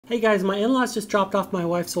Hey guys, my in-laws just dropped off my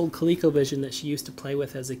wife's old Colecovision that she used to play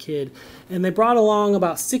with as a kid, and they brought along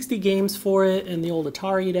about 60 games for it and the old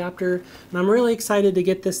Atari adapter, and I'm really excited to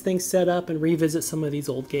get this thing set up and revisit some of these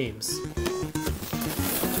old games.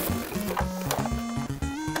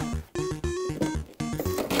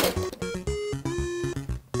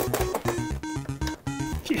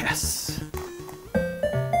 Yes!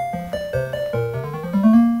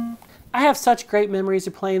 I have such great memories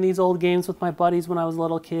of playing these old games with my buddies when I was a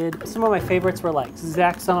little kid. Some of my favorites were like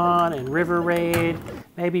Zaxxon and River Raid,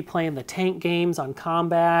 maybe playing the tank games on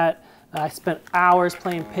Combat. I spent hours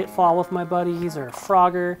playing Pitfall with my buddies, or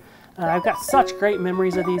Frogger. I've got such great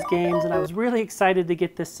memories of these games, and I was really excited to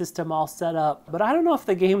get this system all set up. But I don't know if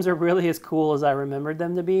the games are really as cool as I remembered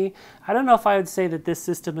them to be. I don't know if I would say that this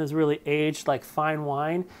system is really aged like fine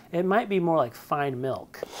wine. It might be more like fine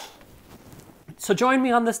milk. So join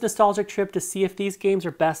me on this nostalgic trip to see if these games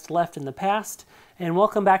are best left in the past, and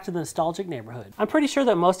welcome back to the nostalgic neighborhood. I'm pretty sure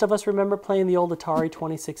that most of us remember playing the old Atari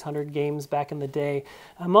 2600 games back in the day.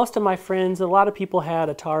 Most of my friends, a lot of people had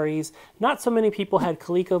Ataris. Not so many people had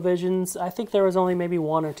ColecoVisions. I think there was only maybe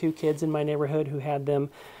 1 or 2 kids in my neighborhood who had them.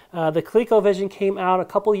 The Colecovision came out a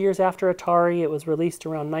couple years after Atari. It was released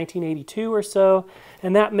around 1982 or so,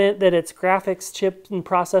 and that meant that its graphics chip and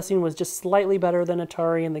processing was just slightly better than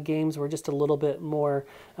Atari, and the games were just a little bit more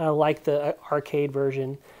like the arcade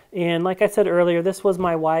version. And like I said earlier, this was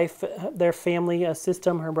my wife, their family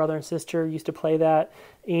system. Her brother and sister used to play that.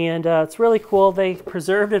 And it's really cool. They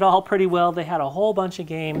preserved it all pretty well. They had a whole bunch of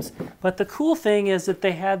games. But the cool thing is that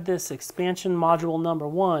they had this expansion module number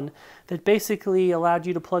 1 that basically allowed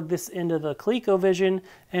you to plug this into the ColecoVision,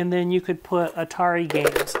 and then you could put Atari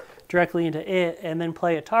games directly into it and then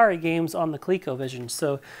play Atari games on the ColecoVision.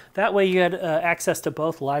 So that way you had access to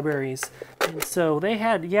both libraries. And so they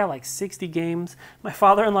had, yeah, like 60 games. My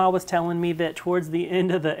father-in-law was telling me that towards the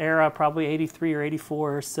end of the era, probably 83 or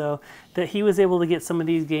 84 or so, that he was able to get some of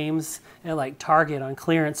these games at like Target on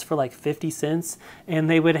clearance for like 50 cents, and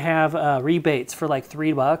they would have rebates for like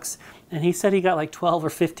 $3. And he said he got like 12 or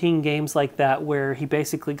 15 games like that where he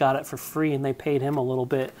basically got it for free and they paid him a little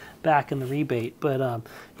bit back in the rebate. But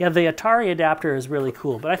yeah, the Atari adapter is really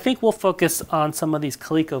cool. But I think we'll focus on some of these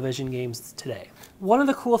ColecoVision games today. One of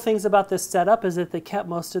the cool things about this setup is that they kept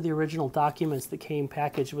most of the original documents that came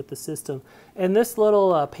packaged with the system. And this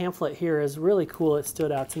little pamphlet here is really cool. It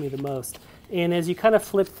stood out to me the most. And as you kind of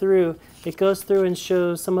flip through, it goes through and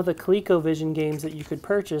shows some of the ColecoVision games that you could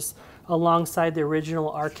purchase alongside the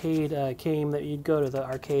original arcade game that you'd go to the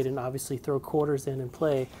arcade and obviously throw quarters in and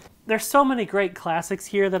play. There's so many great classics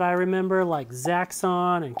here that I remember, like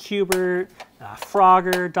Zaxxon and Cubert,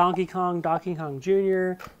 Frogger, Donkey Kong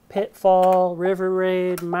Jr., Pitfall, River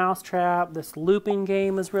Raid, Mousetrap. This looping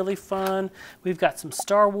game is really fun. We've got some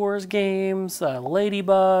Star Wars games,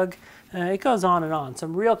 Ladybug. It goes on and on.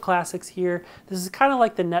 Some real classics here. This is kind of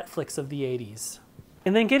like the Netflix of the 80s.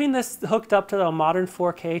 And then getting this hooked up to a modern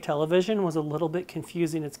 4K television was a little bit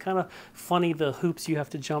confusing. It's kind of funny the hoops you have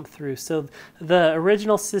to jump through. So the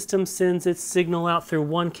original system sends its signal out through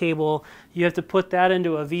one cable. You have to put that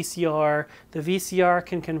into a VCR. The VCR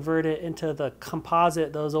can convert it into the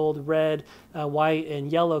composite, those old red, white,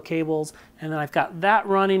 and yellow cables. And then I've got that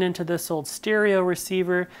running into this old stereo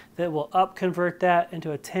receiver that will convert that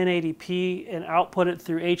into a 1080p and output it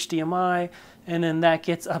through HDMI. And then that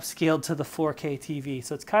gets upscaled to the 4K TV.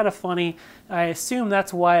 So it's kind of funny. I assume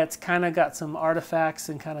that's why it's kind of got some artifacts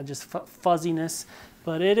and kind of just fuzziness.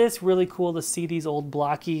 But it is really cool to see these old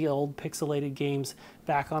blocky, old pixelated games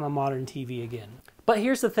back on a modern TV again. But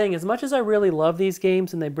here's the thing, as much as I really love these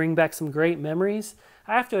games and they bring back some great memories,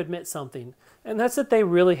 I have to admit something. And that's that they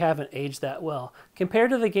really haven't aged that well.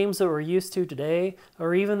 Compared to the games that we're used to today,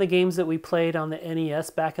 or even the games that we played on the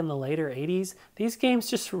NES back in the later 80s, these games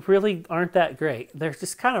just really aren't that great. They're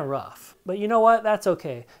just kind of rough. But you know what? That's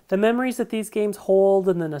okay. The memories that these games hold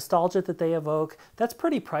and the nostalgia that they evoke, that's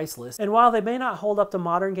pretty priceless. And while they may not hold up to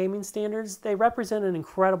modern gaming standards, they represent an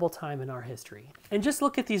incredible time in our history. And just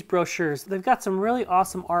look at these brochures. They've got some really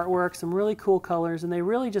awesome artwork, some really cool colors, and they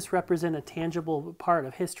really just represent a tangible part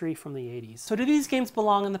of history from the 80s. So do these games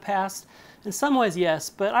belong in the past? In some ways, yes,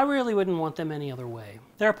 but I really wouldn't want them any other way.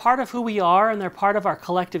 They're a part of who we are, and they're part of our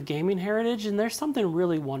collective gaming heritage, and there's something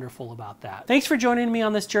really wonderful about that. Thanks for joining me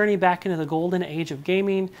on this journey back into the golden age of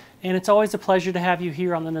gaming, and it's always a pleasure to have you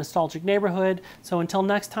here on the Nostalgic Neighborhood. So until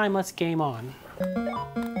next time, let's game on.